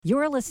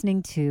You're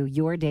listening to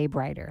Your Day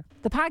Brighter,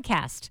 the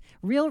podcast,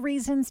 Real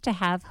Reasons to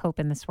Have Hope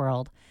in This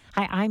World.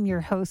 Hi, I'm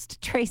your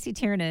host, Tracy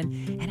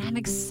Tiernan, and I'm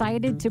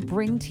excited to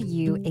bring to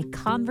you a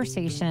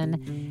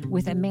conversation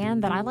with a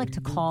man that I like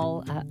to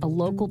call a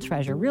local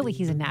treasure. Really,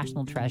 he's a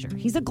national treasure.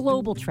 He's a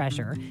global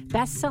treasure.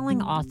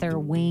 Best-selling author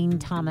Wayne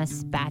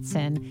Thomas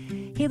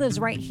Batson. He lives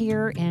right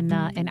here in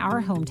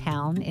our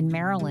hometown in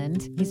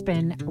Maryland. He's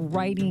been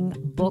writing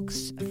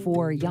books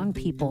for young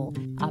people,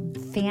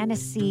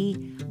 fantasy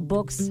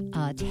books,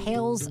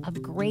 tales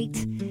of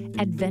great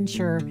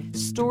adventure,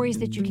 stories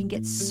that you can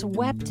get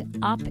swept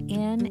up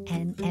in,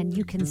 and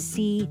you can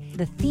see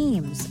the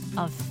themes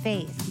of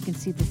faith. You can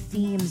see the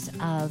themes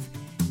of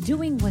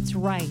doing what's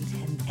right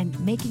and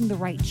making the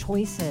right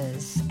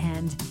choices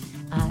and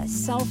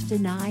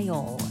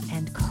self-denial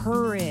and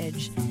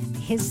courage.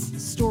 His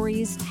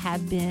stories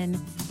have been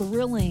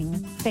thrilling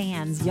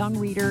fans, young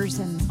readers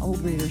and old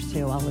readers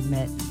too, I'll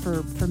admit,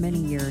 for many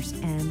years.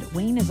 And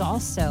Wayne is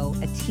also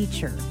a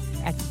teacher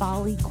at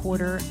Folly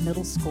Quarter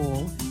Middle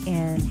School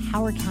in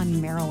Howard County,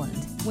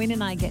 Maryland. Wayne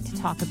and I get to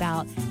talk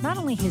about not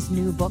only his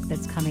new book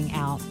that's coming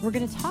out, we're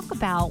going to talk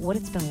about what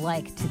it's been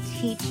like to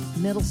teach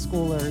middle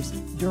schoolers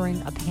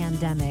during a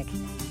pandemic.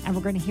 And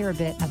we're going to hear a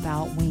bit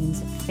about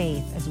Wayne's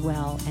faith as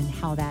well and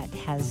how that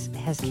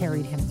has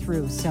carried him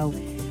through. So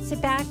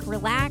sit back,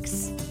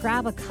 relax,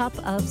 grab a cup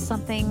of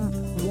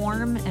something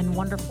warm and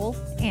wonderful,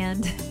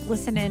 and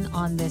listen in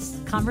on this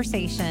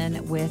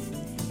conversation with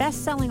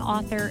best-selling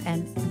author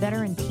and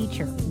veteran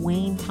teacher,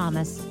 Wayne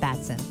Thomas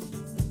Batson.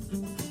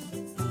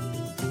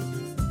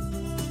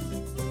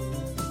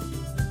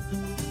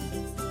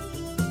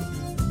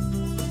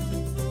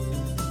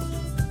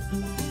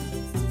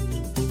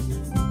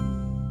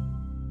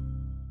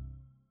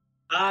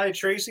 Hi,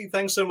 Tracy.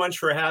 Thanks so much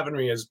for having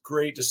me. It's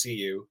great to see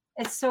you.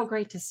 It's so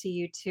great to see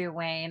you too,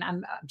 Wayne.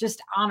 I'm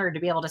just honored to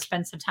be able to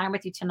spend some time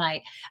with you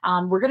tonight.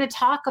 We're going to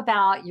talk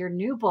about your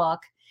new book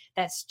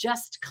that's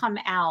just come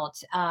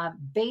out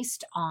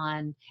based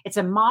on, it's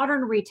a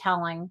modern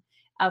retelling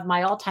of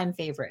my all-time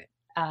favorite,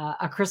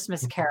 A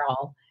Christmas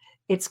Carol.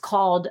 It's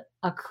called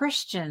A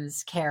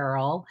Christian's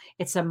Carol.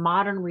 It's a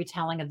modern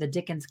retelling of the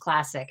Dickens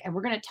classic. And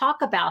we're going to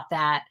talk about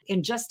that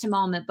in just a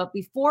moment. But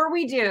before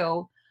we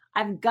do,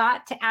 I've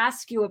got to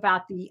ask you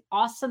about the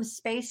awesome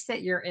space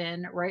that you're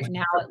in right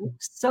now. It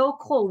looks so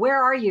cool.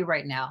 Where are you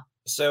right now?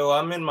 So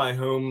I'm in my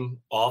home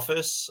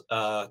office,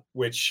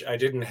 which I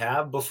didn't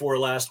have before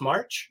last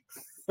March.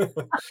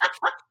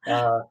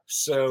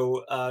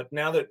 So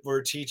now that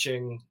we're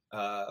teaching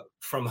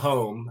from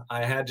home,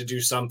 I had to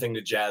do something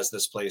to jazz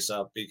this place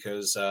up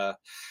because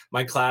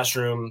my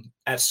classroom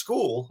at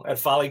school, at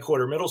Folly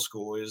Quarter Middle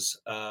School, is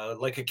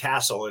like a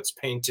castle. It's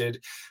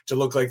painted to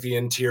look like the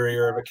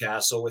interior of a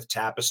castle with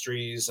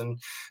tapestries and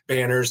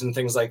banners and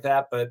things like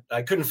that. But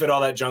I couldn't fit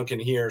all that junk in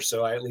here,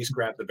 so I at least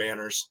grabbed the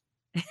banners.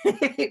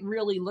 It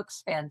really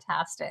looks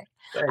fantastic.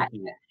 Thank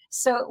you.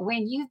 So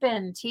when you've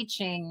been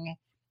teaching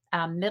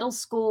middle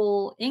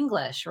school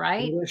English,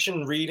 right? English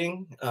and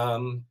reading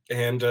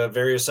and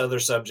various other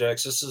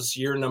subjects. This is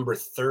year number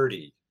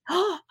 30.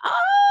 Oh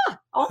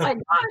my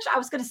gosh. I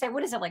was going to say,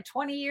 what is it, like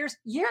 20 years?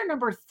 Year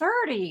number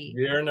 30.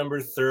 Year number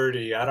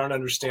 30. I don't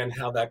understand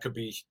how that could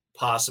be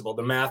possible.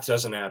 The math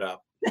doesn't add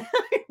up.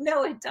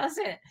 No, it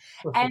doesn't.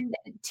 And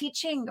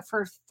teaching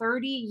for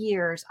 30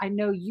 years, I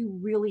know you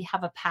really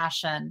have a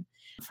passion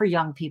for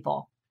young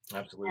people.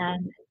 Absolutely.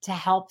 And to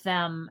help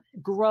them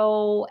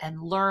grow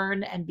and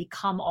learn and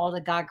become all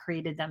that God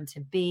created them to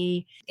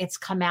be. It's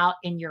come out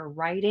in your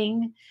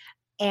writing.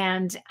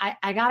 And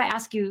I got to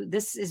ask you,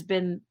 this has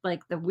been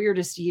like the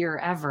weirdest year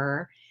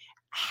ever.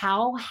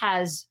 How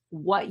has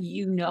what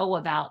you know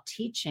about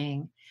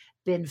teaching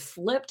been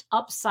flipped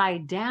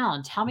upside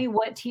down? Tell me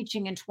what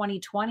teaching in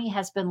 2020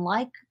 has been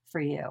like for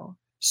you.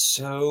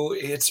 So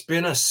it's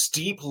been a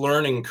steep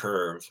learning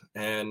curve,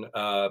 and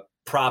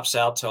props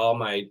out to all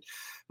my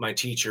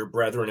teacher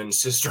brethren and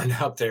sistren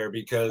out there,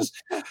 because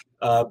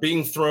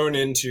being thrown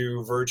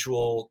into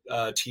virtual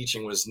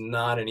teaching was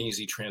not an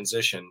easy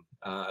transition.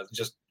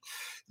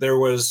 There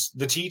was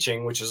the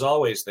teaching, which is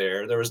always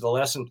there. There was the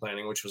lesson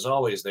planning, which was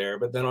always there.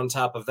 But then on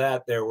top of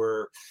that, there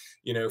were,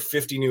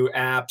 50 new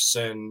apps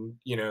and,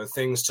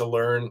 things to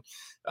learn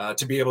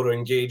to be able to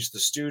engage the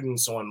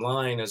students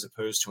online as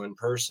opposed to in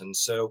person.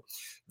 So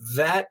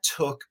that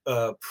took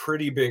a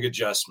pretty big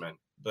adjustment.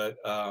 But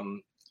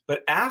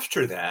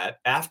after that,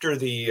 after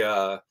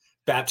the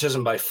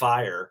baptism by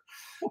fire,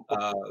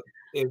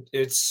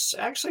 it's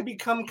actually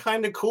become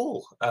kind of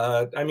cool.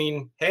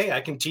 Hey,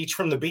 I can teach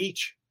from the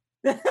beach.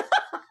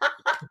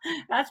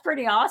 That's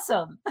pretty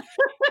awesome.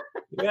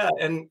 Yeah,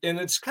 and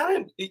it's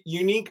kind of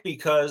unique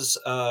because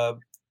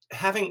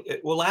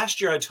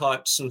last year I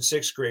taught some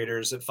sixth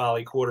graders at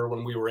Folly Quarter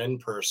when we were in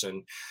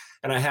person,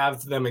 and I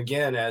have them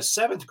again as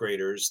seventh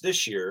graders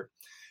this year.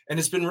 And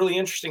it's been really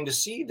interesting to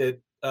see that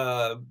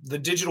the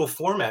digital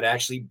format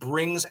actually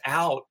brings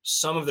out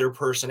some of their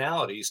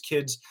personalities.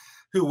 Kids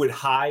who would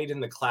hide in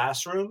the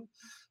classroom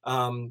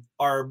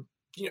are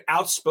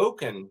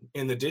outspoken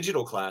in the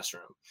digital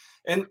classroom,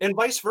 and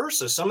vice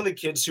versa. Some of the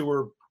kids who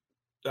were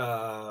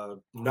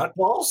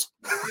nutballs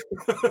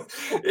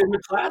in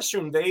the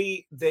classroom.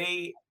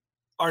 They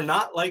are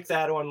not like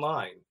that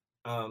online.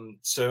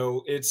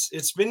 So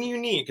it's been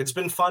unique. It's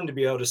been fun to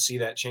be able to see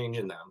that change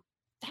in them.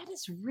 That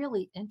is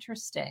really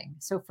interesting.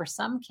 So for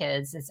some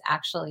kids, it's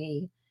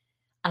actually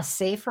a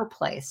safer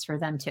place for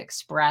them to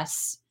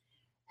express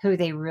who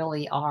they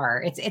really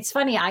are. It's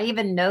funny. I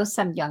even know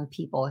some young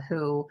people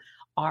who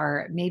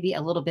are maybe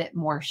a little bit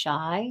more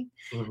shy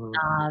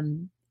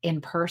Mhm.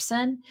 in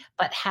person,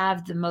 but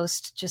have the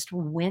most just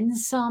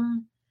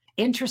winsome,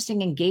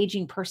 interesting,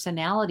 engaging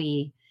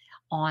personality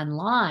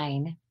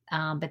online.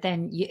 But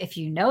then if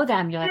you know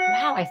them, you're like,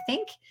 wow, I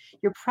think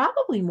you're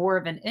probably more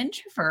of an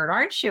introvert,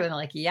 aren't you? And they're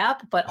like,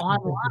 yep. But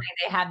online,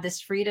 they have this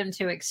freedom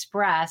to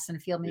express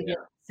and feel maybe a Yeah.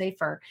 little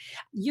safer.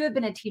 You have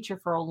been a teacher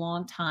for a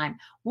long time.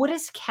 What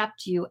has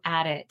kept you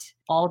at it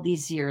all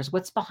these years?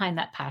 What's behind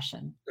that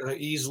passion?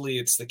 Easily,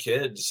 it's the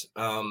kids.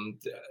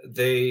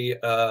 They,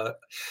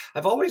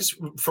 I've always,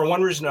 for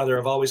one reason or another,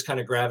 I've always kind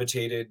of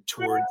gravitated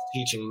towards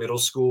teaching middle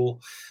school.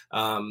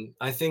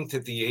 I think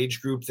that the age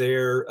group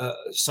there,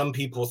 some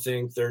people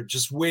think they're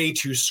just way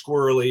too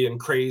squirrely and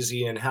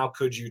crazy, and how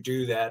could you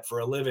do that for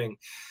a living?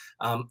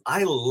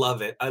 I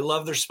love it. I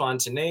love their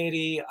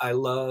spontaneity. I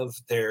love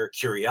their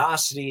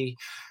curiosity.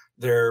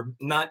 They're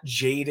not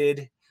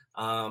jaded.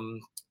 Um,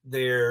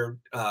 they're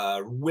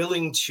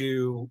willing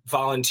to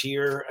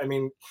volunteer. I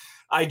mean,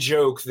 I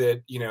joke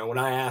that, when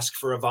I ask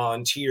for a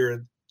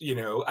volunteer,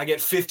 I get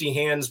 50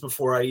 hands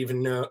before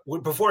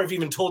before I've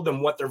even told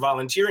them what they're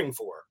volunteering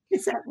for.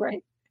 Is that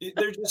right?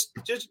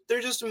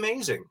 They're just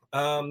amazing.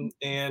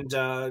 And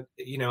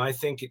I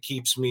think it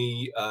keeps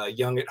me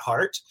young at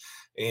heart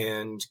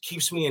and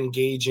keeps me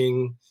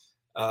engaging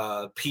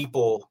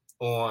people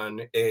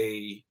on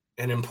an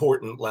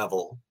important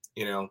level.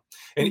 And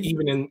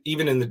Mhm.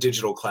 even in the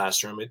digital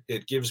classroom,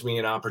 it gives me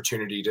an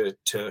opportunity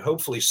to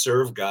hopefully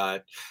serve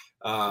God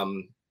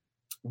um,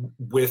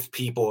 with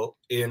people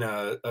in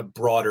a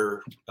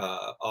broader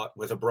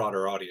with a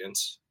broader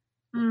audience.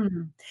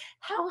 Mm.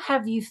 How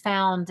have you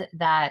found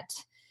that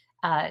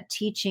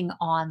teaching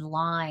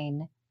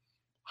online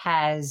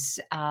has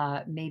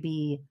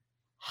maybe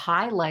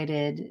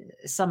highlighted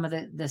some of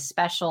the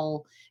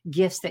special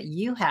gifts that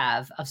you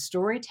have of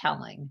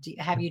storytelling?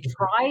 Have you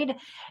tried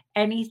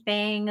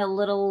anything a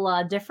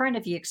little different?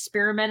 Have you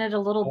experimented a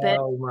little bit?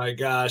 Oh my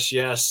gosh,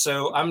 yes.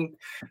 So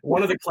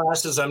one of the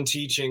classes I'm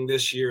teaching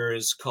this year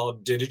is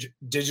called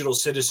digital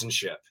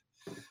citizenship.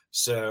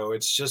 So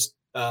it's just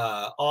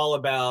all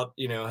about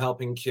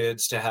helping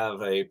kids to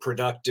have a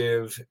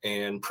productive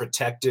and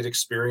protected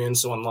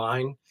experience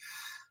online.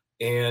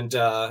 And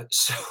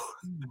so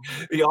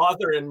Mm. the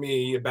author and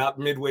me, about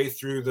midway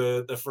through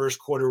the first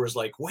quarter, was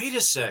like, wait a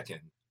second,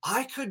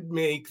 I could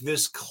make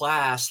this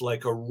class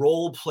like a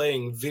role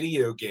playing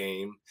video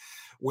game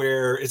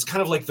where it's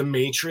kind of like the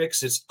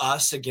Matrix. It's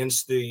us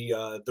against the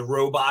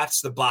robots.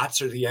 The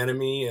bots are the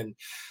enemy, and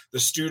the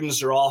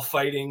students are all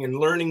fighting and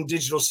learning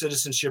digital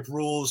citizenship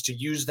rules to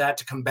use that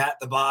to combat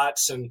the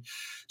bots. And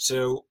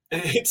so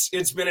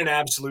it's been an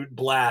absolute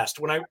blast.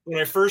 When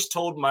I first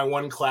told my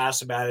one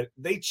class about it,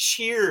 they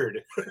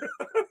cheered.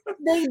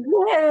 They did.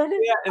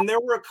 Yeah, and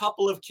there were a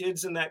couple of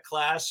kids in that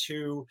class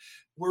who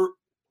were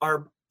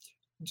are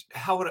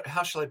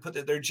how shall I put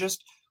that? They're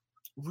just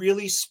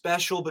really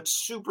special but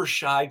super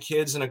shy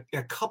kids, and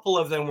a couple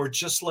of them were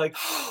just like,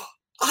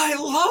 I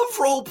love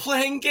role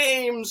playing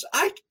games.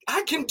 I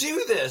can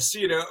do this,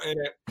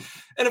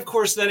 and of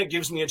course then it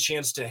gives me a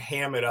chance to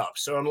ham it up.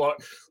 So I'm like,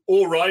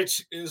 all right,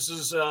 this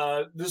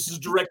is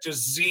Director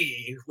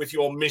Z with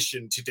your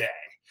mission today.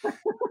 You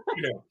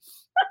know,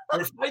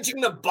 we're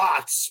fighting the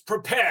bots.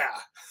 Prepare.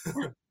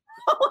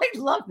 Oh, I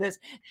love this.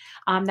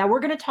 Now we're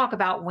going to talk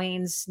about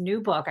Wayne's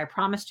new book. I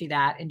promised you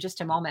that in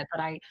just a moment,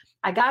 but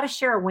I got to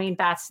share a Wayne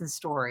Batson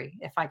story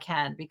if I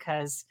can,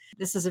 because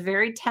this is a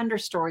very tender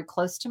story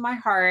close to my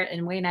heart.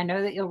 And Wayne, I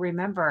know that you'll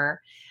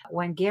remember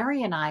when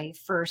Gary and I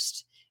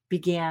first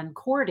began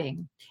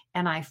courting,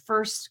 and I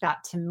first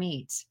got to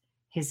meet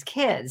his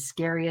kids.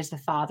 Gary is the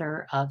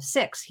father of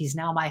 6. He's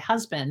now my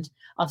husband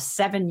of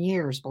 7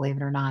 years, believe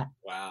it or not.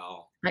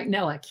 Wow. I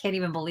know, I can't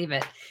even believe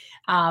it.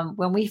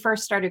 When we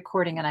first started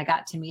courting and I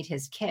got to meet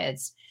his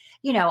kids,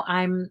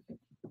 I'm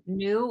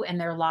new in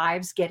their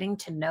lives, getting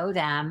to know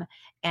them.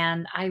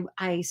 And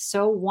I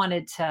so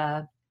wanted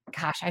to,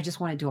 gosh, I just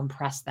wanted to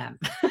impress them.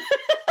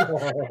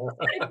 To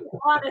be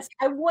honest,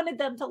 I wanted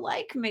them to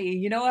like me.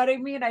 You know what I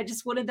mean? I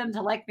just wanted them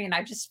to like me. And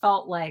I just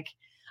felt like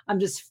I'm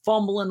just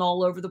fumbling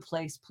all over the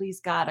place. Please,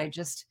 God, I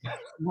just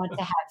want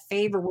to have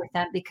favor with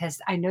them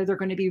because I know they're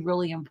going to be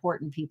really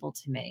important people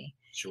to me.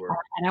 Sure.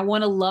 And I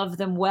want to love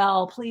them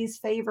well. Please,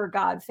 favor,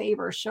 God,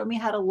 favor. Show me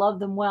how to love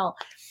them well.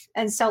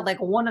 And so,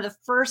 like, one of the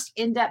first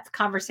in depth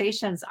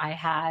conversations I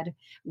had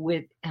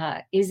with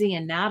Izzy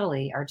and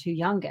Natalie, our 2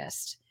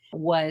 youngest,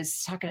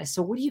 was talking to,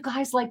 so what do you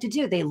guys like to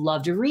do? They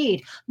love to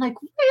read. I'm like,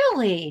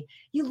 really?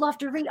 You love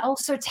to read? Oh,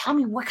 so tell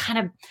me what kind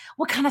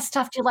of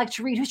stuff do you like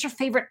to read? Who's your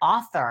favorite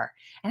author?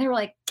 And they were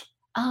like,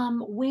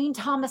 Wayne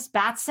Thomas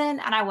Batson.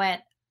 And I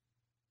went,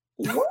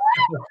 what?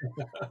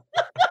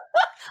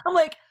 I'm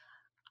like,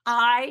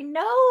 I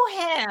know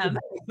him.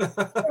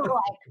 They're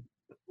like,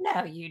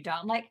 no, you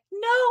don't. I'm like,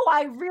 no,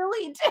 I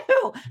really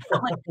do.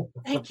 I'm like,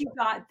 thank you,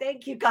 God.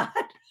 Thank you, God.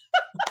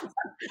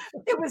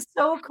 It was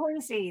so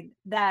crazy,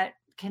 that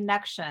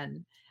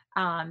connection,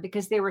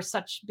 because they were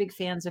such big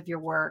fans of your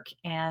work,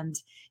 and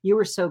you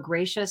were so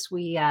gracious.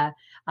 We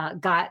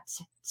got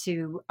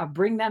to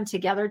bring them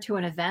together to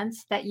an event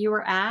that you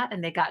were at,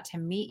 and they got to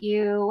meet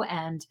you,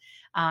 and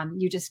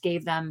you just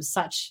gave them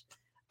such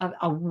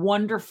a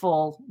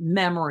wonderful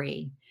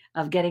memory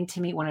of getting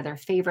to meet one of their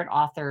favorite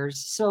authors.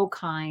 So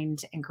kind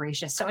and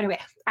gracious. So anyway,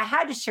 I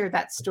had to share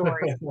that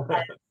story. It's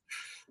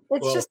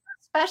Well, just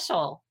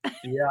special.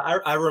 yeah,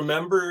 I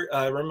remember.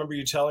 I remember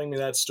you telling me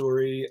that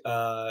story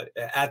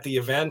at the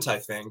event, I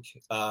think,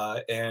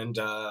 and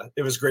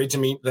it was great to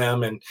meet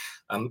them. And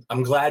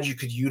I'm glad you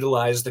could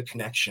utilize the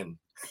connection.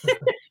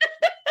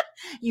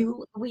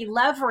 We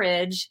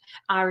leverage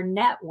our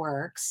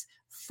networks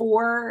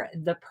for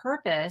the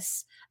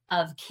purpose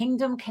of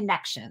kingdom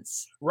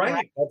connections, right?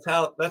 Right.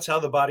 That's how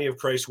the body of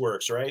Christ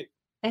works, right?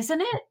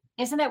 Isn't it?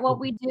 Isn't it what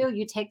we do?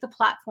 You take the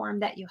platform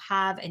that you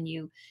have and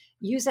you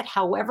use it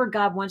however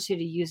God wants you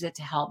to use it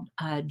to help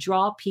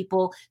draw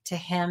people to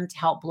Him, to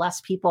help bless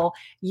people.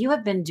 You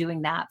have been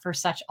doing that for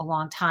such a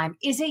long time.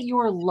 Is it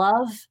your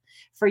love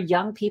for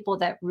young people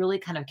that really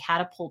kind of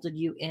catapulted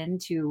you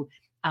into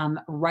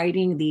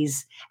writing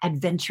these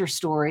adventure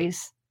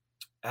stories?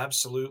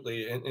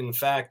 Absolutely. In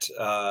fact,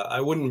 I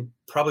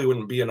probably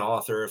wouldn't be an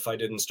author if I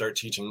didn't start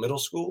teaching middle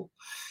school,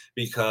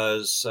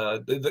 because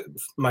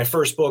my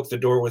first book, The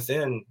Door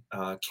Within,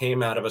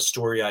 came out of a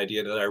story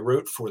idea that I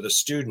wrote for the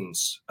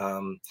students.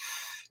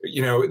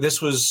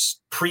 This was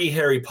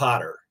pre-Harry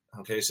Potter.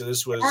 Okay, so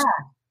this was,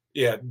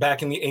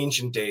 back in the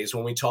ancient days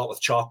when we taught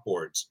with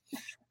chalkboards.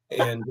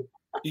 And,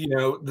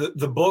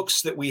 the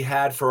books that we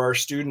had for our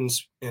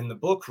students in the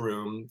book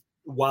room,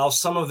 while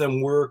some of them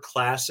were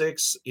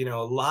classics, a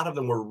lot of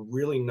them were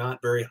really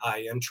not very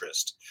high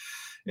interest.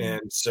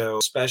 And so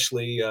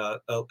especially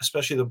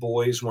the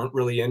boys weren't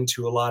really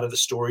into a lot of the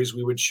stories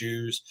we would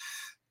choose.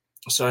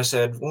 So I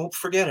said, well,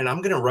 forget it.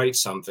 I'm going to write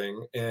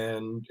something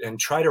and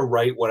try to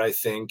write what I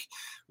think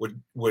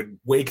would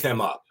wake them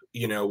up,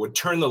 would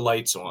turn the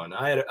lights on.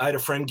 I had a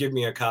friend give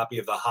me a copy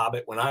of The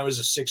Hobbit when I was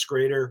a sixth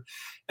grader,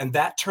 and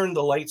that turned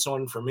the lights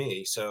on for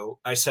me. So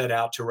I set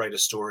out to write a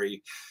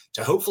story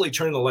to hopefully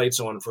turn the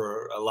lights on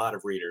for a lot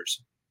of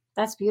readers.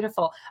 That's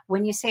beautiful.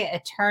 When you say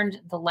it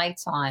turned the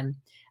lights on,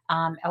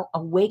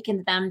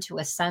 awakened them to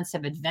a sense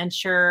of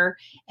adventure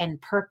and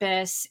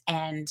purpose.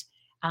 And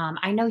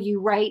I know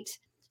you write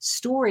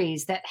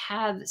stories that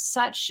have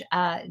such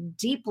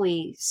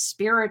deeply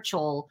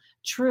spiritual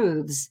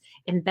truths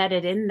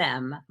embedded in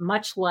them,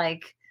 much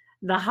like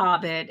The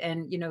Hobbit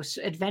and,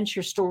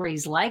 adventure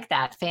stories like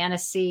that,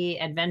 fantasy,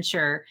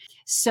 adventure.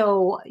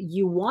 So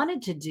you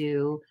wanted to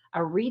do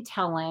a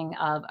retelling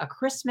of A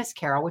Christmas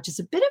Carol, which is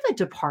a bit of a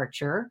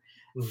departure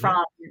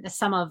from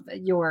some of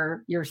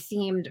your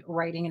themed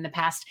writing in the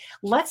past.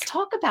 Let's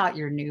talk about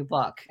your new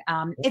book.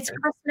 It's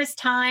Christmas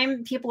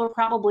time. People are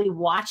probably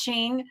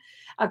watching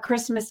A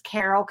Christmas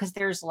Carol because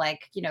there's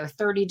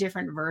 30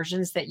 different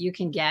versions that you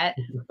can get.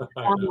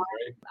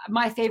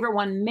 My favorite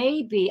one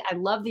may be, I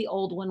love the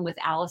old one with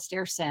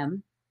Alastair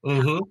Sim,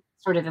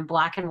 sort of in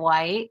black and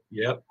white.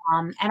 Yep.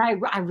 And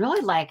I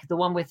really like the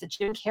one with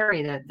Jim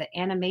Carrey. The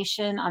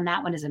animation on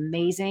that one is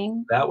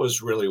amazing. That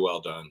was really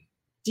well done.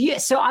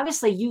 So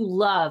obviously you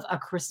love A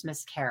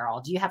Christmas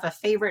Carol. Do you have a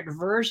favorite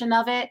version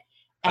of it?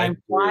 And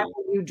why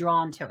were you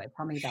drawn to it?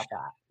 Tell me about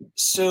that.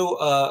 So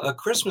A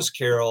Christmas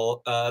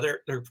Carol,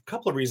 there are a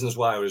couple of reasons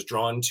why I was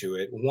drawn to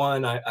it.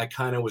 One, I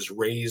kind of was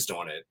raised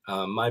on it.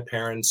 My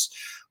parents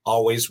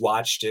always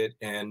watched it,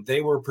 and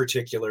they were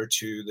particular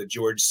to the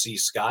George C.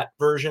 Scott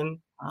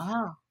version.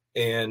 Oh.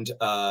 And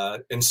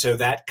so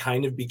that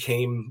kind of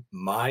became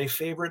my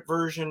favorite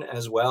version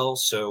as well.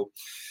 So,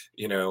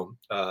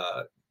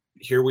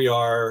 here we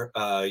are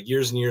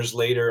years and years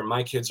later.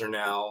 My kids are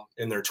now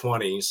in their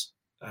 20s.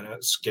 I know,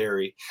 it's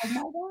scary.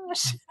 Oh my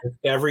gosh.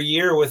 Every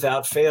year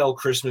without fail,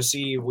 Christmas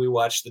Eve, we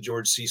watch the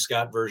George C.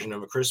 Scott version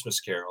of A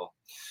Christmas Carol.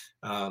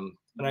 And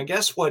I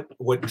guess what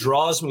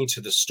draws me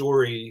to the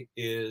story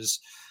is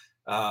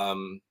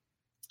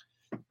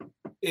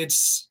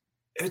it's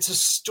a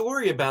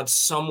story about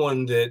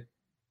someone that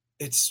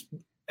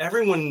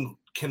everyone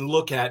can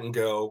look at and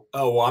go,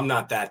 oh, well, I'm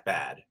not that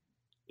bad.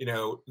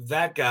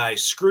 That guy,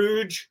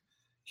 Scrooge,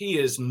 he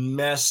is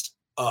messed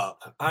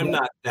up. I'm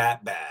not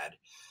that bad.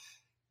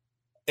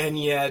 And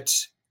yet,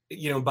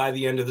 by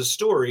the end of the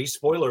story,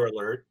 spoiler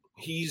alert,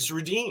 he's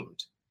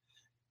redeemed.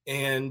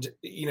 And,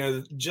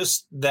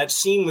 just that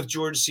scene with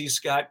George C.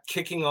 Scott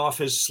kicking off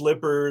his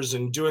slippers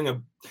and doing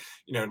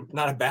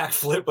not a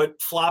backflip,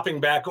 but flopping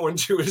back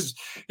onto his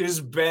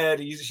bed.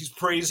 He's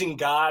praising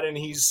God and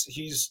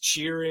he's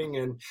cheering,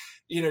 and,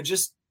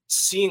 just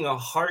seeing a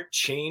heart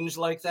change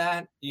like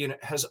that,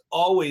 has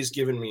always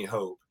given me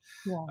hope.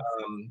 Yeah.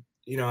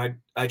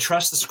 I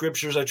trust the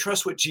scriptures. I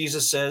trust what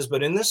Jesus says,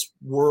 but in this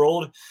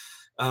world,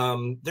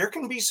 there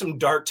can be some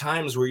dark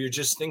times where you're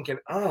just thinking,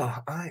 oh,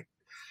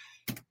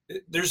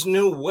 there's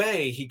no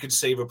way he could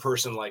save a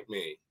person like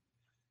me.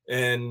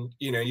 And,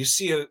 you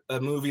see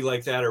a movie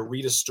like that or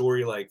read a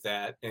story like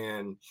that,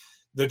 and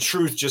the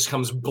truth just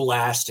comes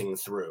blasting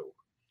through.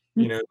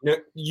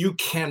 You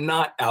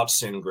cannot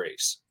out-sin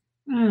grace.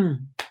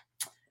 Mm.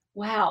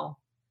 Wow.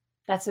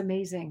 That's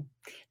amazing.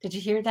 Did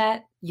you hear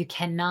that? You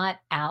cannot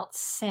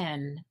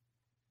out-sin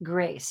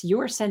grace.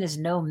 Your sin is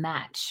no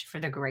match for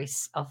the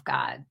grace of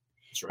God.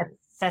 That's right.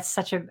 That's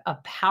such a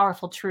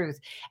powerful truth.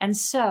 And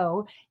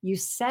so you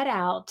set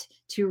out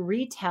to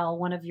retell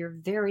one of your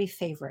very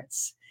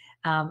favorites,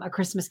 A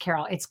Christmas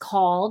Carol. It's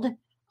called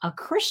A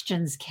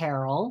Christian's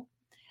Carol,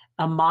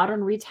 a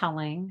modern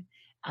retelling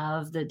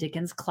of the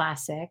Dickens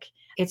classic.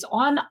 It's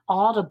on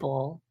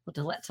Audible,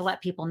 to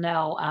let people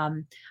know.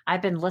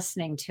 I've been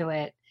listening to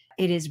it.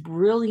 It is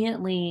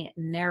brilliantly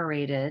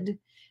narrated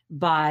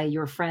by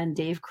your friend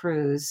Dave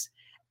Cruz,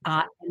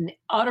 and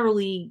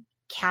utterly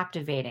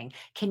captivating.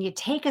 Can you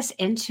take us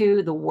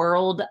into the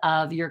world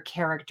of your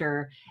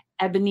character,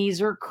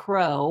 Ebenezer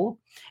Crow,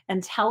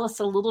 and tell us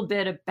a little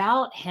bit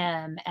about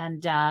him,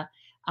 and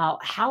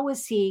how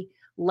is he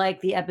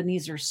like the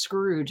Ebenezer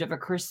Scrooge of A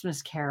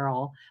Christmas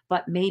Carol,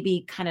 but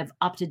maybe kind of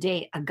up to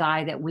date, a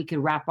guy that we could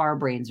wrap our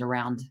brains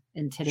around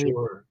in today's.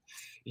 Sure.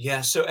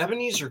 Yeah. So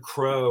Ebenezer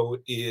Crow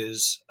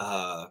is,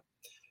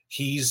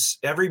 he's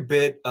every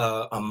bit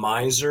a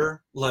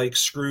miser like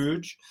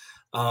Scrooge,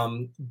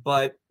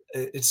 but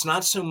it's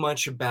not so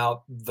much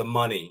about the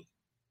money.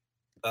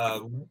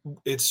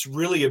 It's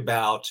really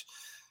about,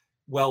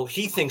 well,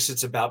 he thinks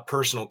it's about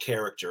personal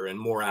character and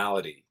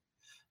morality.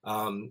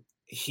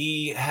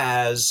 He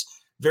has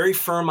very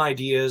firm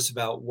ideas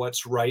about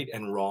what's right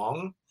and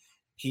wrong.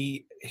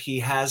 He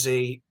has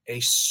a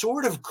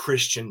sort of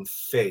Christian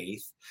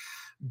faith,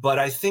 but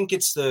I think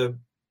it's the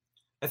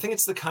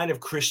kind of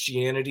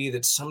Christianity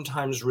that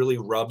sometimes really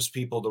rubs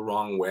people the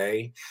wrong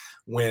way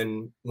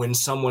when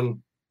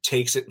someone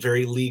takes it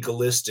very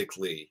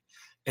legalistically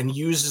and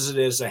uses it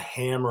as a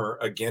hammer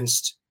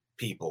against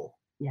people.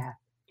 Yeah.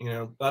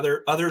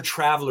 Other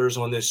travelers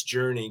on this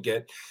journey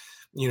get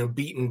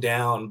beaten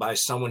down by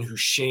someone who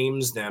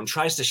shames them,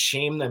 tries to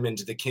shame them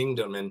into the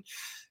kingdom. And,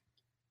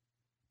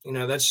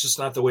 that's just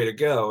not the way to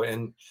go.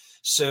 And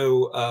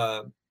so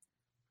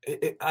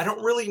I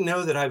don't really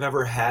know that I've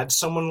ever had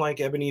someone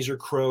like Ebenezer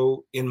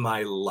Crow in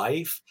my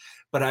life,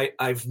 but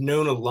I've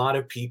known a lot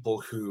of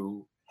people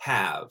who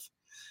have.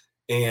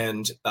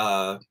 And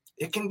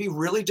it can be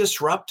really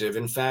disruptive.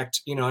 In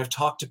fact, I've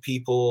talked to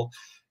people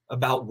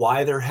about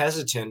why they're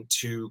hesitant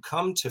to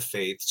come to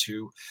faith,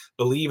 to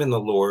believe in the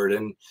Lord.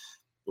 And,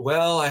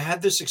 well, I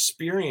had this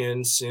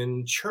experience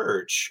in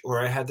church,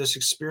 or I had this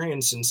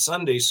experience in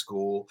Sunday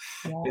school.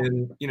 Yeah.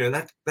 And,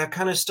 that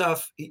kind of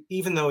stuff,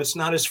 even though it's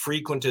not as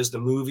frequent as the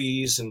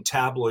movies and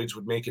tabloids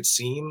would make it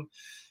seem,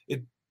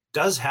 it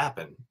does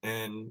happen.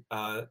 And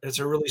it's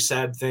a really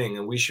sad thing.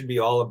 And we should be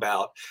all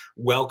about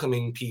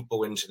welcoming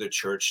people into the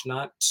church,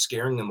 not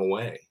scaring them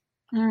away.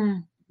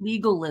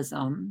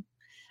 Legalism,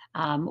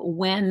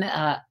 when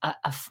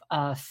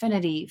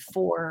affinity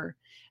for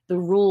the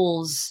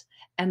rules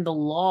and the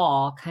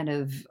law kind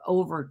of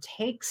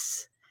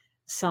overtakes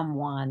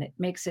someone, it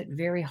makes it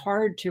very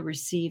hard to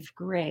receive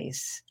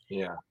grace.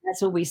 Yeah.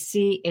 That's what we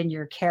see in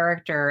your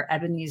character,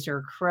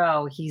 Ebenezer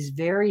Crow. He's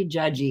very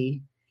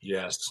judgy.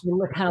 Yes. He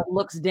kind of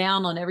looks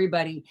down on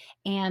everybody.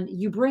 And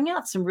you bring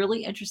out some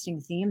really interesting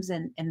themes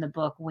in the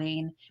book,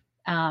 Wayne,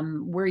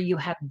 where you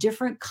have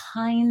different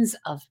kinds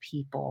of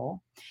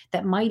people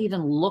that might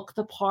even look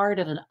the part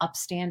of an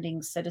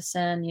upstanding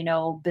citizen,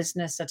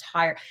 business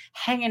attire,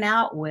 hanging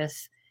out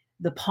with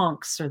the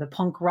punks or the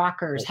punk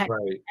rockers. That's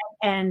right.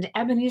 And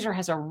Ebenezer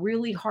has a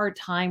really hard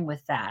time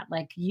with that.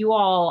 Like, you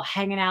all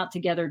hanging out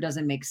together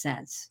doesn't make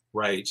sense.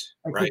 Right.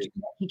 Like, right.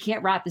 He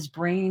can't wrap his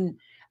brain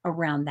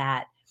around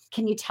that.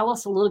 Can you tell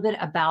us a little bit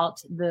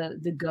about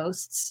the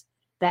ghosts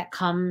that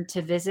come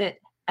to visit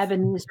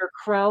Ebenezer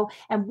Crow?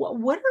 And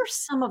what are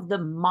some of the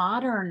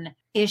modern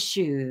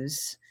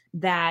issues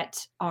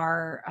that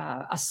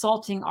are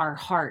assaulting our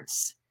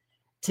hearts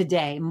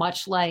today,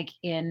 much like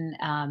in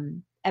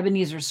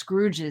Ebenezer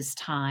Scrooge's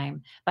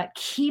time, but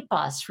keep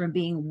us from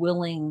being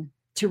willing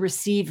to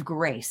receive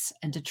grace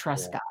and to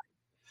trust God?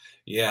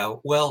 Yeah,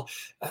 well,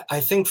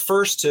 I think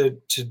first to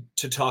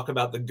talk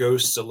about the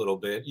ghosts a little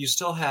bit, you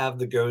still have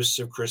the ghosts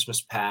of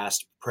Christmas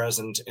past,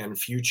 present, and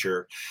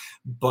future,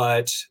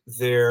 but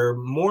they're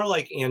more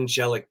like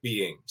angelic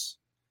beings,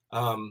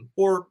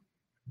 or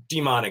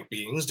demonic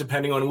beings,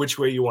 depending on which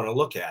way you want to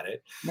look at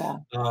it. Yeah.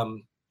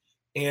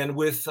 And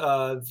with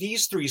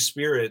these three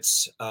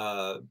spirits,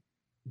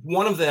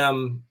 one of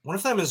them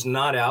is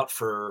not out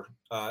for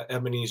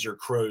Ebenezer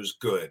Crow's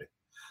good.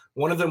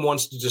 One of them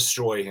wants to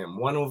destroy him.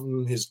 One of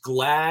them is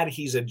glad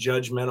he's a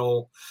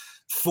judgmental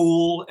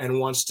fool and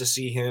wants to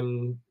see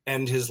him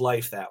end his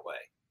life that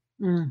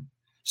way.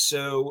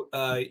 So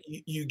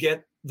you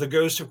get the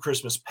ghost of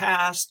Christmas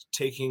past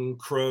taking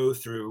Crow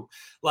through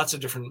lots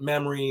of different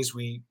memories.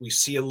 We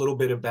see a little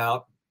bit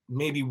about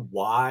maybe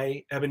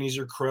why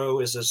Ebenezer Crow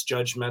is as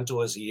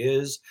judgmental as he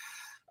is.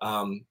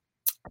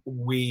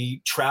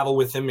 we travel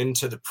with him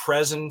into the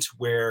present,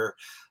 where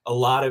a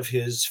lot of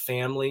his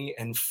family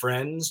and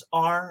friends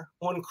are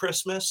on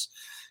Christmas,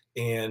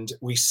 and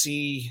we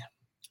see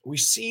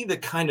the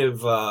kind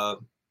of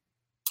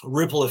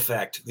ripple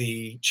effect,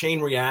 the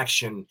chain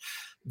reaction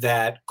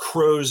that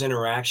Crow's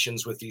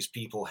interactions with these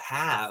people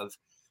have,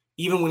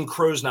 even when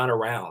Crow's not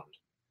around.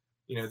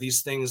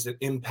 These things that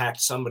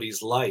impact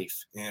somebody's life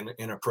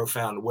in a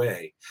profound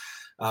way.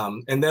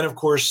 And then, of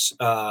course,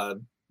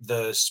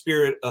 the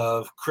spirit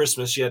of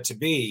Christmas Yet to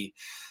Be.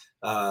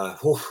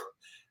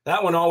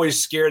 That one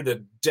always scared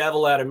the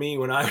devil out of me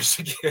when I was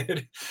a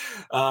kid.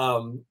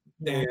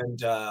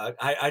 And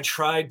I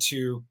tried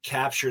to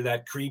capture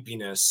that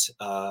creepiness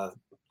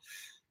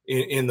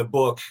in the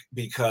book,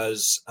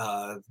 because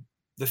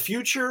the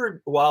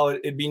future, while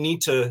it'd be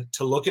neat to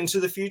look into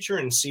the future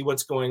and see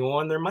what's going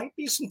on, there might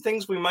be some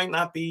things we might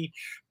not be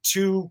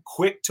too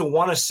quick to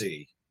want to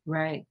see.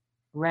 Right.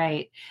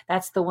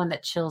 That's the one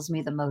that chills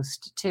me the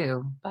most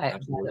too.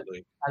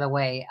 Absolutely. By the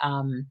way,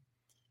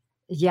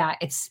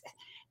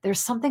 there's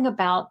something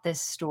about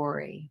this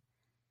story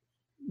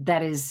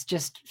that has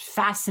just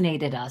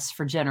fascinated us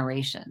for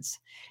generations.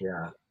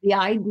 Yeah. The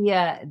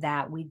idea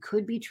that we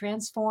could be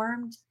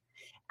transformed,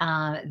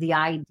 the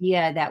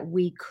idea that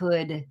we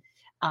could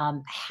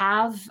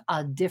have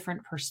a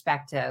different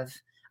perspective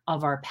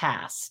of our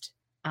past,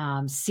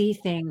 see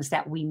things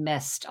that we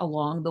missed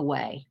along the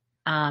way,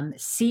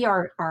 see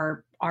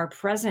our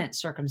present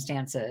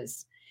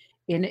circumstances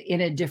in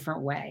a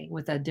different way,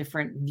 with a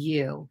different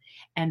view,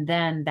 and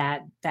then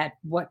that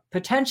what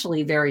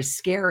potentially very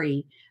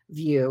scary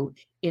view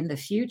in the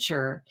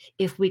future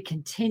if we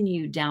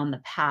continue down the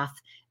path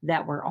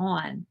that we're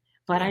on.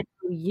 But I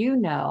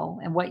know,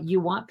 and what you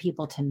want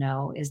people to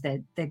know is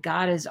that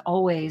God is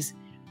always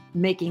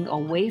making a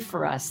way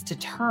for us to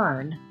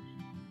turn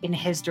in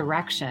his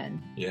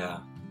direction.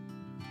 Yeah.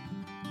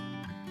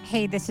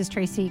 Hey, this is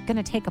Tracy. Going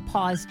to take a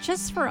pause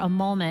just for a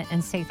moment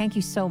and say thank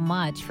you so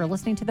much for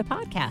listening to the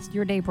podcast,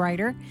 Your Day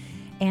Brighter.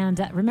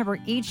 And remember,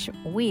 each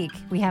week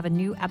we have a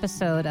new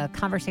episode, a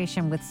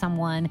conversation with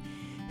someone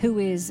who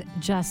is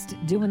just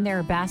doing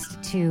their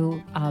best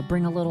to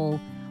bring a little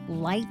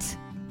light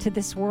to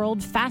this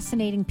world.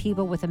 Fascinating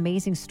people with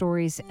amazing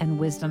stories and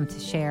wisdom to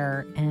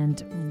share,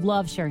 and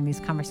love sharing these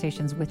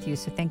conversations with you.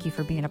 So thank you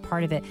for being a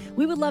part of it.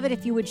 We would love it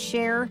if you would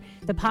share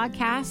the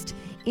podcast,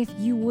 if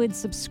you would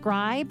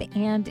subscribe,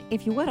 and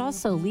if you would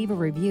also leave a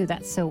review.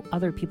 That's so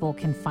other people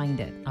can find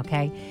it.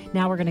 Okay.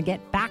 Now we're going to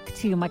get back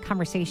to my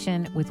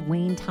conversation with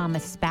Wayne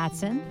Thomas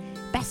Spatzen,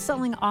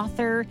 best-selling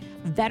author,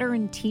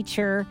 veteran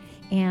teacher,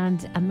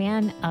 and a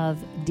man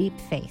of deep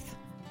faith.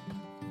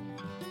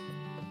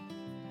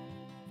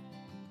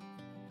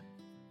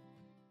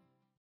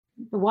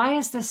 Why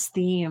is this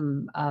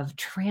theme of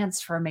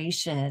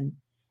transformation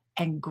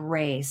and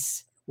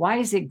grace, why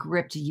has it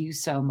gripped you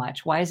so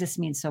much? Why does this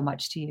mean so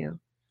much to you?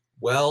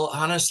 Well,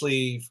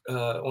 honestly,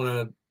 on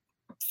a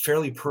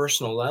fairly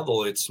personal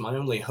level, it's my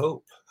only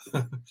hope.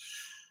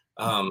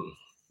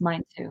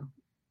 Mine too.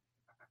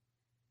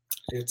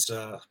 It's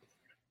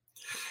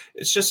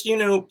just,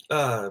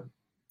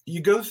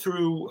 you go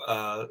through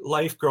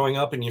life growing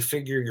up and you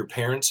figure your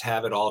parents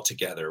have it all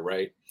together,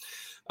 right?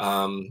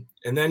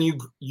 And then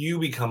you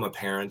become a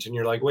parent and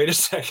you're like, wait a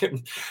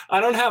second, I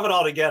don't have it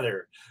all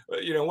together.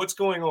 What's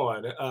going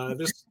on?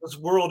 This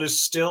world is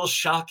still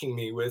shocking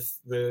me with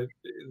the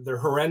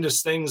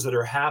horrendous things that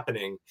are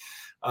happening.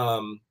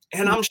 And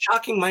I'm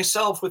shocking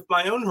myself with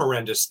my own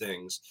horrendous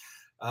things.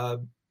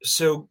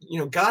 So,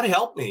 God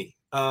help me.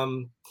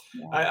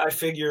 I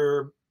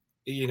figure,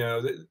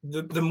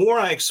 the more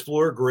I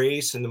explore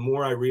grace and the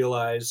more I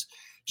realize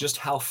just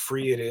how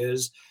free it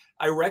is,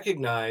 I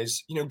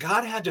recognize,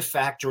 God had to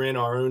factor in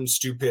our own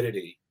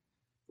stupidity.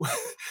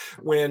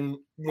 when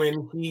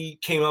he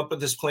came up with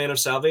this plan of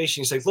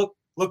salvation, he's like,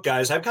 look,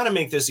 guys, I've got to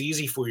make this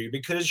easy for you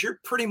because you're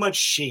pretty much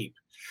sheep.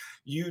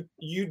 You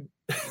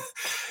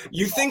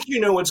you think you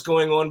know what's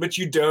going on, but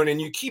you don't.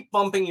 And you keep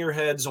bumping your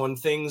heads on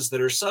things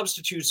that are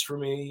substitutes for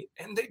me,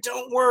 and they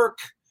don't work.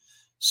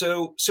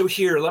 So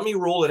here, let me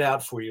roll it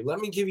out for you. Let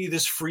me give you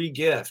this free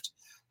gift.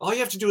 All you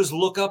have to do is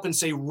look up and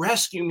say,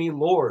 rescue me,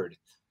 Lord.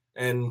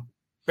 And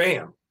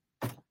bam,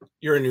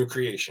 you're a new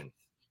creation.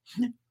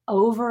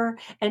 Over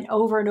and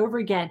over and over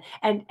again.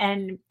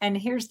 And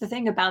here's the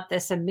thing about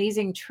this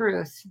amazing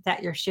truth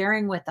that you're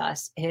sharing with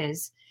us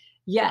is,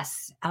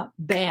 yes,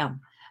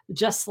 bam,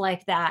 just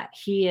like that,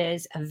 he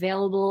is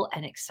available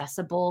and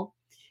accessible.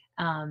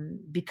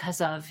 Because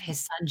of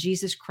his son,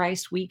 Jesus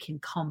Christ, we can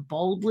come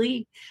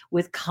boldly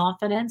with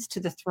confidence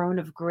to the throne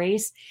of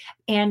grace.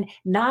 And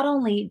not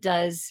only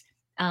does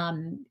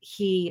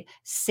he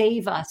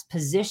save us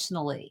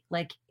positionally,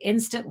 like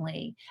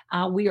instantly,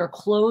 we are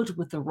clothed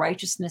with the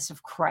righteousness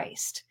of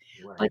Christ.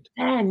 Right.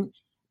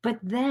 But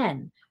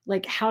then,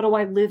 like, how do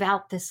I live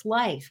out this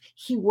life?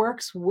 He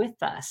works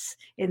with us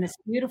in this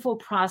beautiful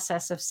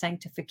process of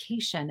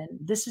sanctification. And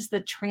this is the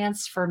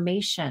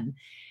transformation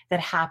that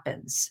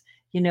happens.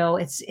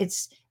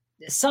 It's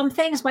some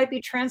things might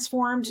be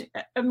transformed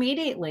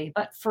immediately,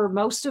 but for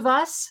most of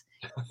us,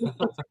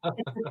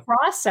 It's a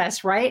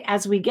process, right?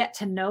 As we get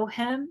to know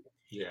him,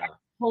 Yeah.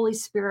 Holy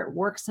Spirit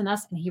works in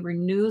us and he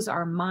renews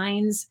our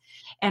minds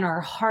and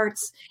our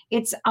hearts.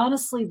 It's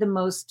honestly the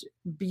most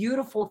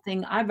beautiful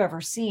thing I've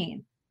ever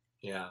seen,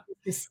 Yeah.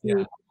 to see Yeah.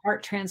 the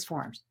heart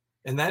transformed.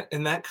 And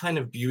that kind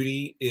of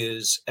beauty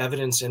is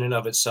evidence in and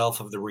of itself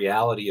of the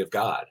reality of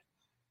God.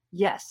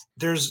 Yes.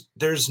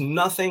 There's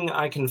nothing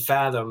I can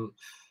fathom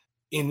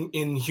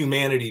in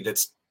humanity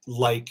that's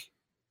like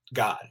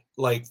God,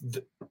 like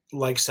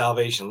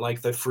salvation,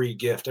 like the free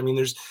gift. I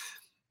mean,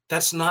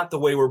 that's not the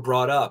way we're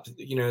brought up.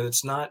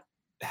 It's not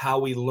how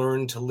we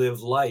learn to live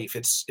life.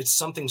 It's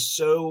something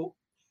so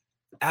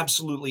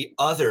absolutely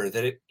other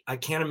that I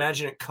can't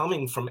imagine it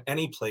coming from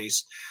any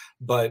place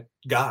but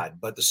God,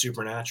 but the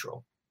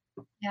supernatural.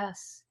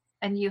 Yes.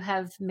 And you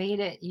have made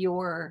it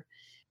your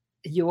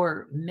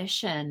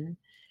mission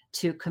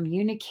to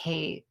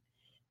communicate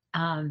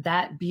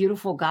that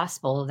beautiful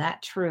gospel,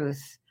 that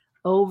truth,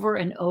 over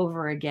and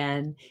over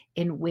again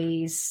in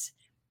ways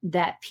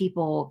that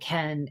people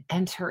can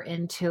enter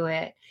into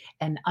it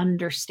and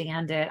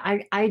understand it.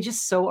 I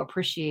just so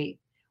appreciate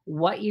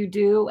what you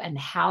do and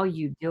how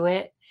you do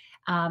it.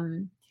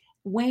 Um,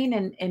 Wayne,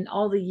 in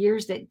all the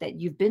years that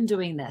you've been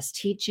doing this,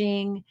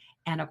 teaching,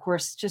 and of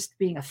course, just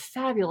being a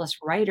fabulous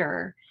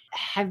writer,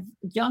 have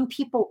young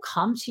people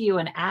come to you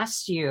and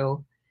asked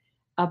you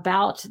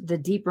about the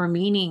deeper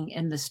meaning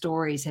in the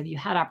stories? Have you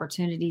had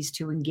opportunities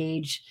to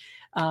engage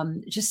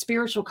just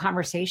spiritual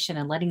conversation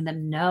and letting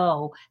them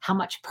know how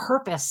much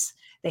purpose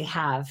they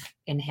have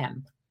in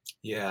him?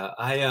 Yeah,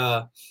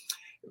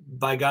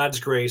 by God's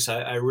grace,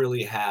 I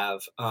really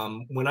have.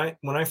 When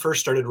I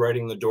first started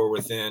writing The Door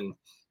Within,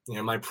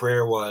 my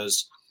prayer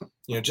was,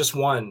 just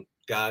one,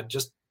 God,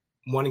 just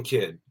one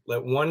kid.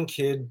 Let one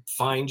kid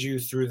find you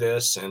through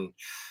this, and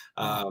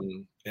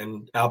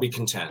I'll be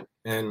content.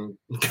 And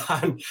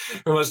God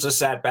must have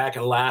sat back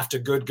and laughed a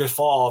good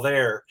guffaw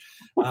there,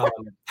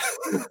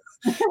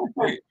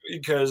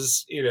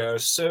 because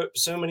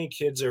so many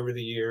kids over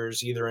the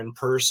years, either in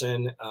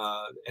person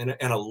and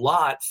a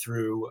lot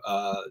through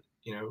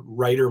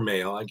writer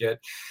mail. I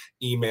get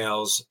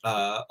emails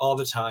all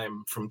the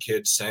time from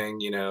kids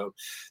saying,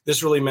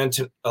 this really meant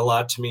a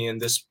lot to me in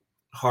this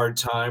hard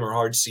time or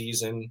hard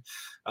season.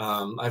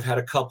 I've had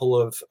a couple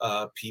of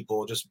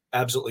people just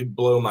absolutely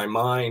blow my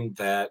mind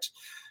that,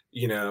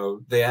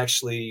 they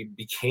actually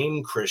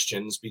became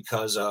Christians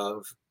because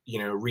of,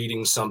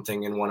 reading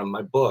something in one of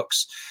my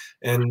books.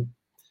 And,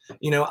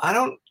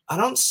 I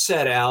don't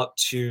set out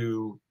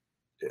to,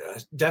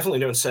 definitely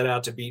don't set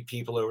out to beat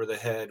people over the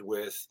head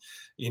with,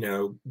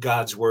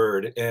 God's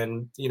word.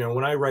 And,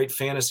 when I write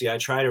fantasy,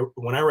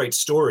 when I write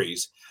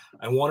stories,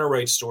 I want to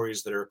write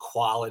stories that are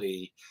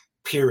quality,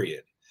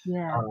 period.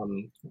 Yeah.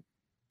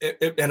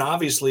 And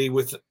obviously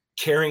with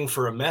caring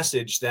for a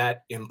message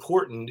that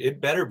important, it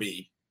better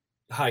be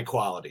high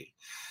quality.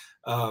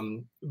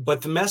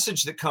 But the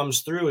message that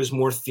comes through is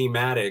more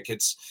thematic.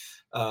 It's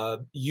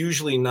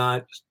usually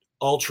not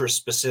ultra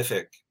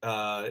specific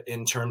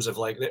in terms of,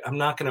 like, I'm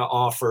not going to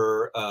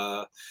offer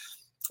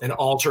an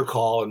altar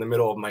call in the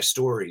middle of my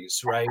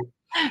stories, right?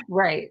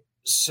 Right.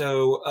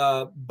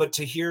 So, but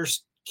to hear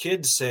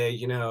kids say,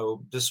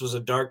 this was a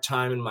dark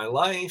time in my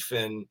life,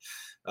 and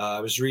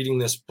I was reading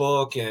this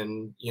book,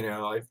 and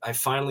I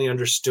finally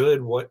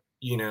understood what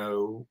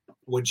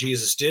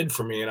Jesus did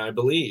for me, and I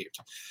believed.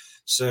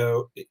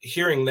 So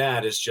hearing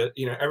that is just,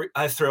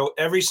 I throw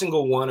every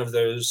single one of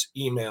those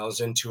emails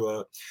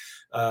into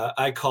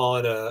I call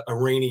it a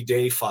rainy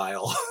day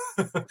file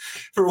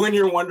for when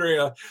you're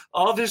wondering,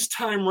 all this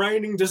time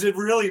writing, does it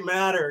really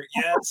matter?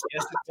 Yes,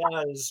 it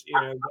does.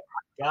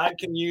 God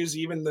can use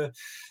even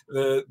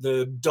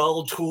the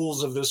dull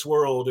tools of this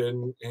world,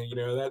 and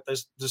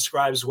that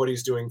describes what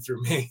he's doing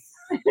through me.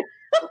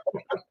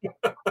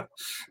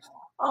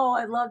 Oh,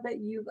 I love that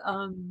you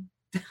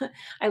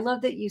I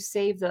love that you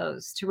save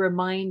those to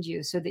remind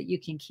you so that you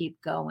can keep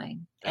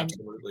going.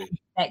 Absolutely. And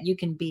that you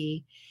can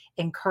be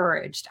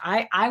encouraged.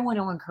 I want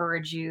to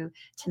encourage you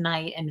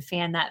tonight and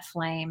fan that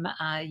flame.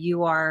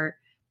 You are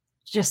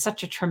just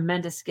such a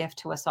tremendous gift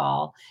to us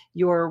all.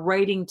 Your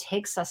writing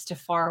takes us to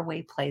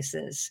faraway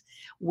places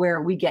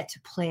where we get to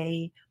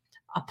play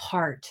a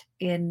part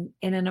in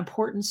an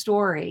important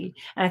story.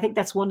 And I think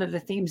that's one of the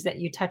themes that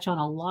you touch on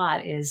a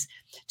lot, is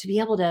to be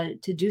able to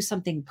do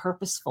something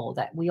purposeful,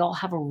 that we all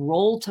have a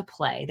role to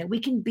play, that we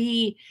can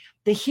be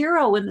the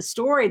hero in the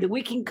story, that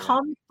we can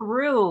come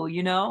through,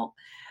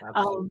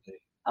 Absolutely.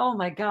 Oh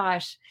my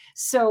gosh.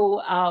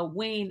 So,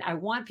 Wayne, I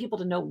want people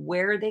to know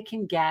where they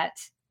can get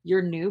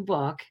your new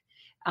book,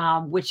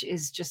 which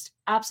is just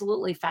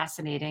absolutely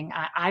fascinating.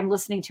 I'm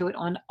listening to it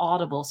on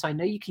Audible, so I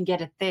know you can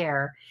get it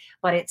there,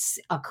 but it's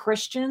A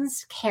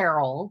Christian's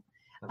Carol,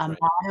 That's right.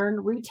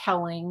 modern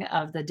retelling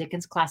of the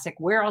Dickens classic.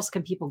 Where else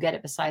can people get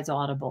it besides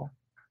Audible?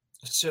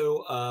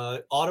 So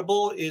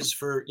Audible is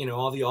for,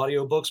 all the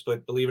audiobooks,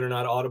 but believe it or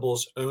not,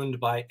 Audible's owned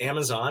by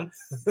Amazon.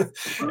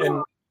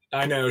 And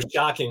I know,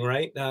 shocking,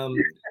 right?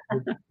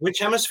 Which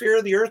hemisphere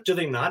of the earth do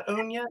they not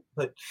own yet?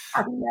 But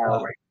I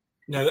know, right?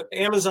 No,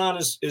 Amazon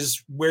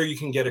is where you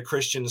can get A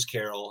Christian's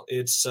Carol.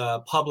 It's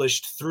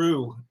published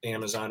through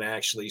Amazon,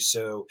 actually.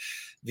 So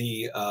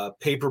the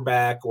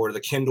paperback or the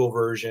Kindle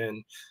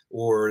version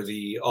or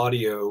the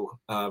audio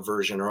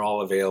version are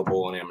all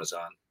available on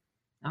Amazon.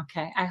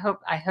 Okay. I hope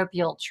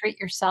you'll treat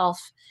yourself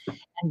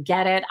and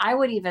get it. I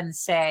would even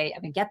say, I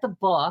mean, get the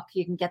book.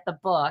 You can get the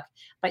book,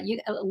 but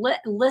you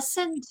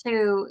listen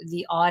to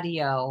the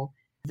audio,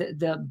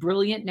 the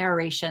brilliant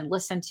narration.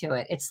 Listen to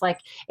it. It's like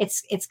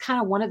it's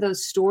kind of one of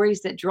those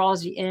stories that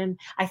draws you in.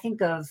 I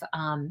think of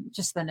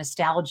just the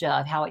nostalgia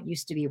of how it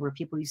used to be, where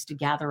people used to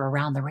gather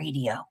around the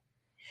radio.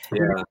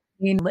 Yeah.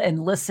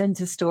 And listen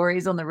to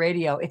stories on the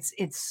radio. It's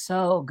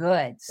so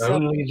good. So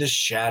Only the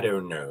shadow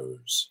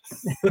knows.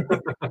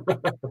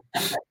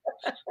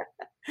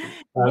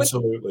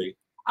 Absolutely.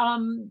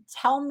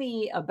 tell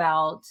me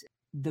about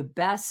the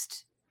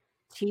best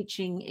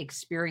teaching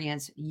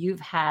experience you've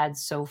had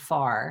so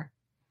far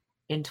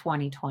in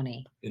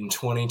 2020. In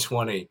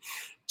 2020.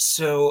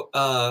 So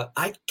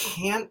I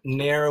can't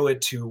narrow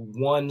it to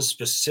one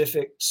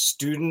specific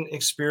student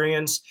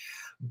experience,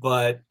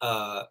 but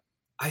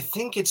I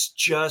think it's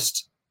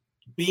just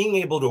being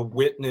able to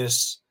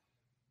witness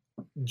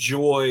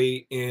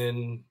joy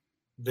in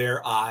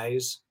their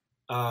eyes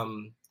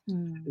when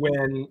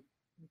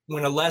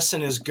a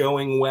lesson is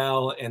going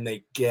well and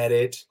they get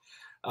it,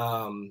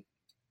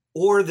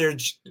 or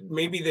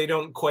maybe they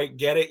don't quite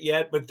get it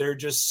yet, but they're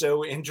just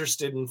so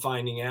interested in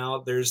finding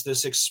out. There's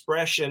this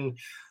expression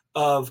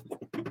of,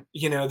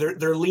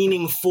 they're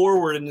leaning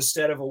forward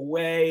instead of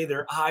away.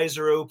 Their eyes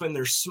are open,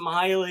 they're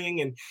smiling,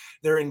 and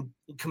they're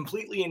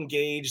completely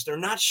engaged. They're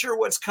not sure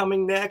what's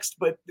coming next,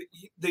 but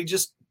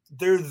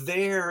they're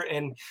there,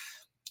 and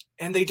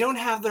they don't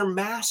have their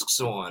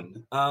masks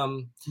on.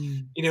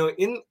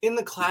 In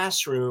the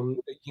classroom,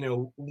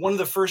 one of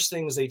the first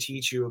things they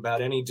teach you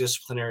about any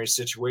disciplinary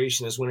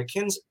situation is when a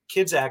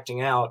kid's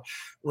acting out,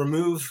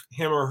 remove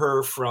him or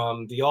her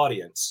from the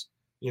audience.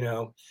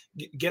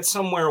 Get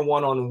somewhere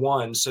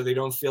one-on-one so they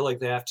don't feel like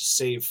they have to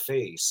save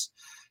face.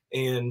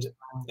 And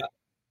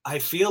I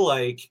feel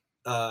like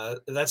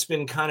that's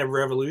been kind of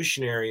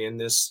revolutionary in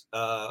this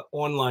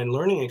online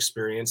learning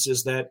experience,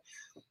 is that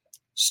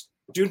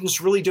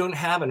students really don't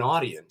have an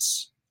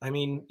audience. I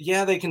mean,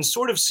 yeah, they can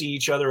sort of see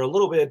each other a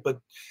little bit, but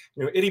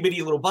itty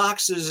bitty little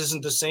boxes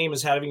isn't the same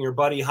as having your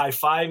buddy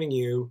high-fiving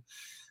you.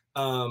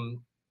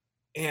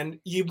 And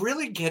you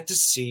really get to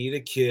see the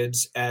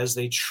kids as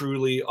they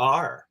truly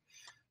are.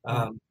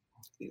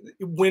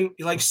 When,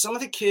 like, some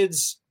of the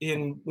kids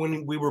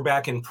when we were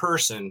back in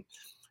person,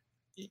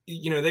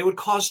 they would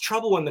cause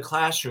trouble in the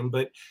classroom,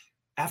 but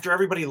after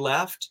everybody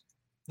left,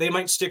 they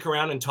might stick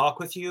around and talk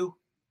with you.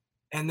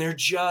 And they're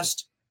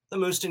just the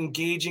most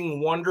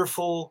engaging,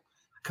 wonderful,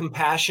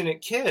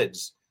 compassionate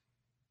kids,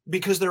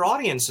 because their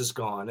audience is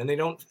gone and they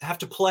don't have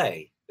to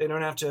play. They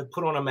don't have to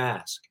put on a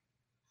mask.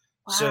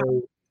 Wow.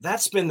 So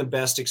that's been the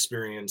best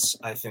experience,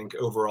 I think,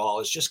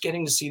 overall, is just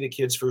getting to see the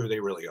kids for who they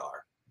really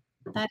are.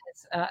 That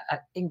is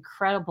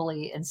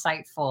incredibly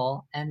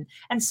insightful and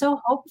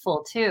so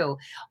hopeful too.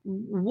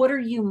 What are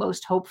you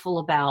most hopeful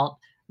about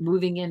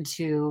moving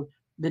into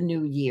the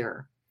new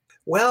year?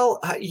 Well,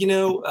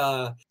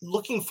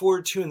 looking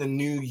forward to in the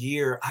new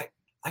year,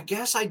 I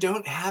guess I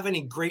don't have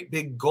any great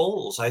big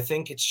goals. I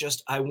think it's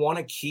just I want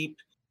to keep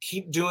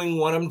doing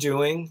what I'm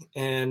doing,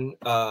 and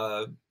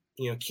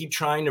keep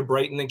trying to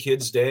brighten the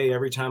kids' day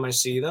every time I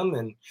see them.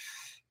 And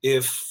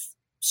if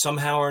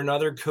somehow or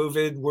another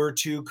COVID were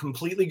to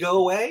completely go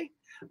away,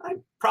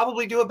 I'd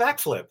probably do a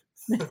backflip.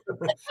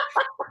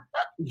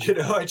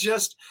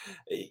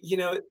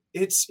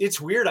 It's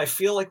weird. I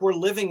feel like we're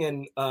living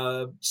in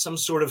some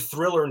sort of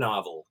thriller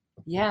novel.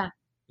 Yeah.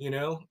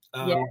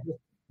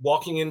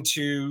 Walking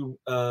into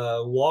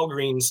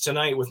Walgreens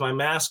tonight with my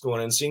mask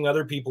on and seeing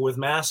other people with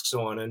masks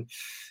on, and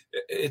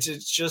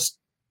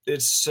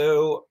it's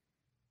so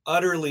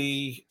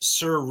utterly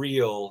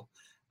surreal.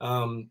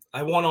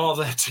 I want all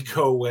that to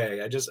go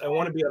away. I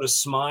want to be able to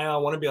smile. I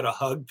want to be able to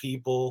hug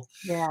people.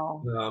 Yeah.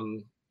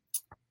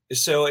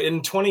 So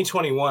in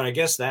 2021, I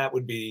guess that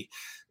would be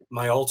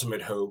my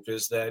ultimate hope,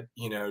 is that,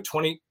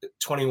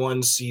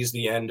 2021 sees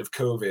the end of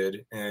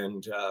COVID,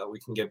 and we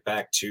can get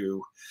back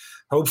to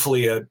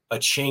hopefully a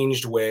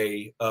changed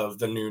way of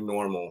the new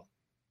normal.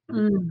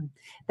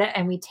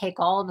 And we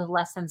take all the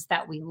lessons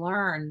that we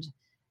learned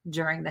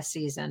during the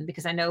season,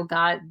 because I know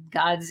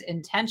God's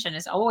intention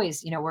is always,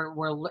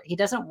 he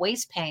doesn't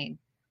waste pain.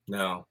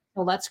 No.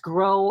 So let's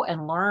grow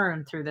and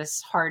learn through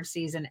this hard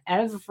season,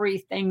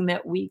 everything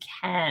that we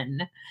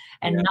can,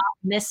 and not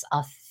miss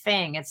a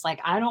thing. It's like,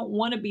 I don't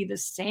want to be the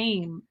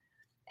same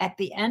at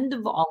the end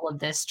of all of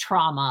this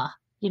trauma.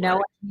 Right.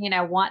 What I mean?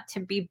 I want to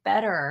be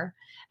better,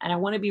 and I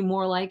want to be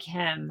more like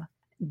him.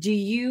 Do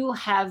you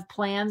have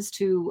plans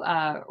to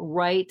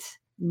write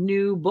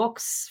new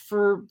books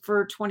for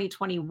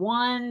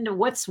 2021?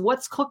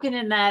 What's cooking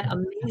in that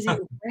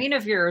amazing brain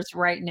of yours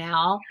right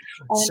now?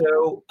 And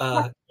so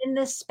in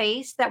this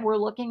space that we're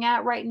looking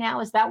at right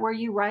now, is that where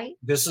you write?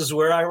 This is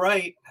where I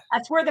write.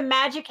 That's where the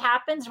magic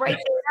happens, right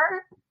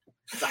there.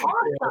 It's awesome.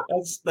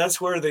 Yeah,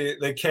 that's where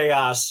the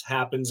chaos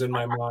happens in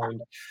my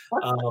mind.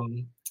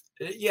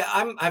 Yeah,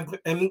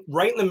 I'm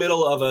right in the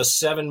middle of a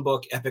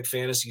 7-book epic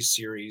fantasy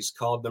series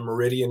called the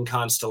Meridian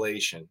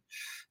Constellation.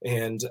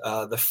 And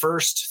the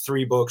first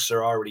 3 books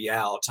are already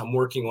out. I'm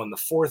working on the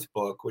 4th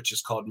book, which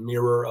is called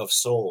Mirror of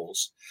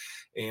Souls.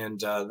 And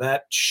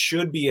that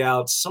should be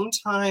out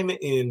sometime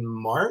in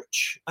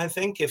March, I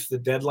think, if the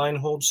deadline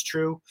holds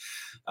true.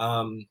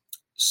 Yeah,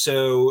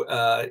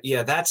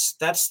 that's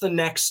the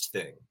next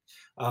thing,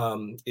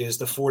 is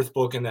the 4th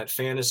book in that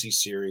fantasy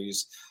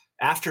series.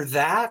 After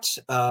that,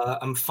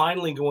 I'm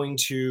finally going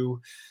to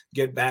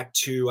get back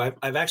to,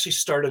 I've actually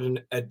started an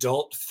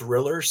adult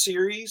thriller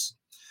series.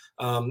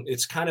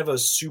 It's kind of a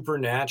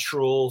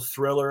supernatural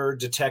thriller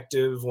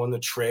detective on the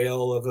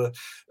trail of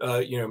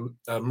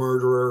a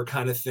murderer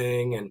kind of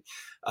thing. And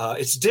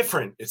it's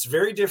different. It's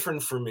very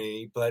different for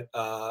me, but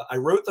I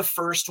wrote the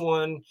first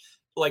one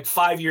like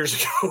 5 years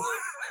ago.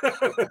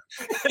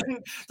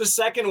 And the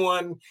second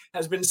one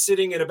has been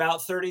sitting at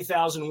about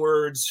 30,000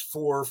 words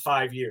for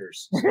 5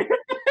 years.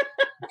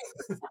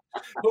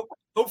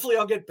 Hopefully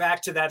I'll get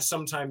back to that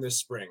sometime this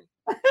spring.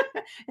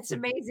 It's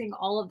amazing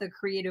all of the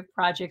creative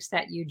projects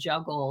that you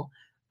juggle,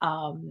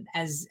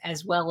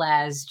 as well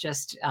as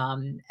just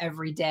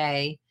every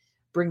day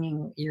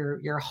bringing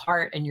your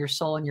heart and your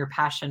soul and your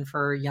passion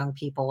for young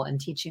people and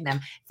teaching them.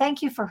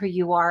 Thank you for who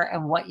you are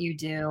and what you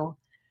do.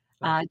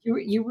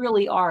 You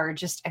really are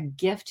just a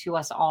gift to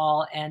us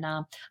all. And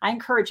I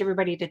encourage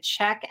everybody to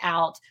check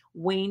out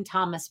Wayne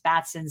Thomas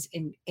Batson's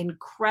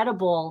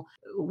incredible,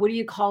 what do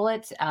you call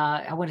it?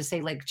 I want to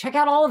say, like, check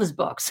out all of his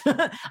books.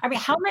 I mean,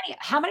 how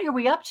many are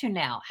we up to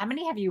now? How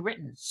many have you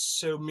written?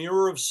 So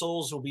Mirror of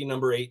Souls will be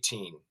number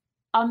 18.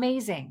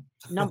 Amazing.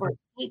 Number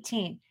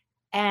 18.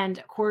 And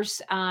of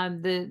course,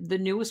 the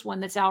newest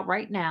one that's out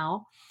right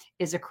now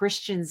is A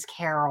Christian's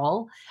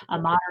Carol,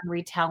 a modern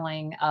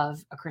retelling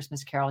of A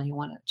Christmas Carol. You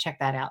want to check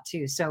that out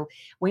too. So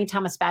Wayne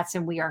Thomas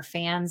Batson, we are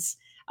fans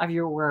of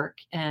your work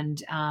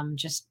and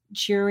just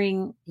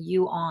cheering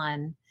you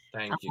on.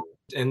 Thank you.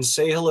 And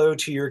say hello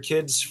to your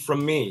kids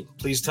from me.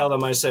 Please tell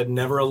them I said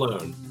never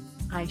alone.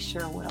 I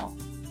sure will.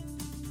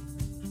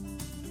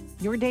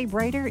 Your Day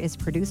Brighter is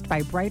produced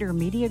by Brighter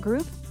Media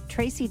Group,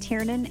 Tracy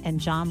Tiernan and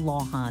John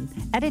Lawhon.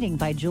 Editing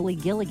by Julie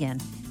Gilligan.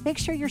 Make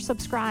sure you're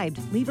subscribed,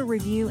 leave a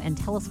review, and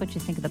tell us what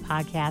you think of the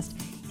podcast.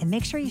 And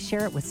make sure you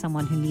share it with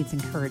someone who needs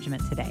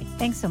encouragement today.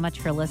 Thanks so much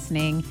for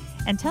listening.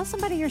 And tell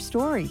somebody your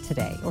story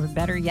today, or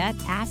better yet,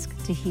 ask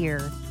to hear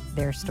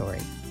their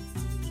story.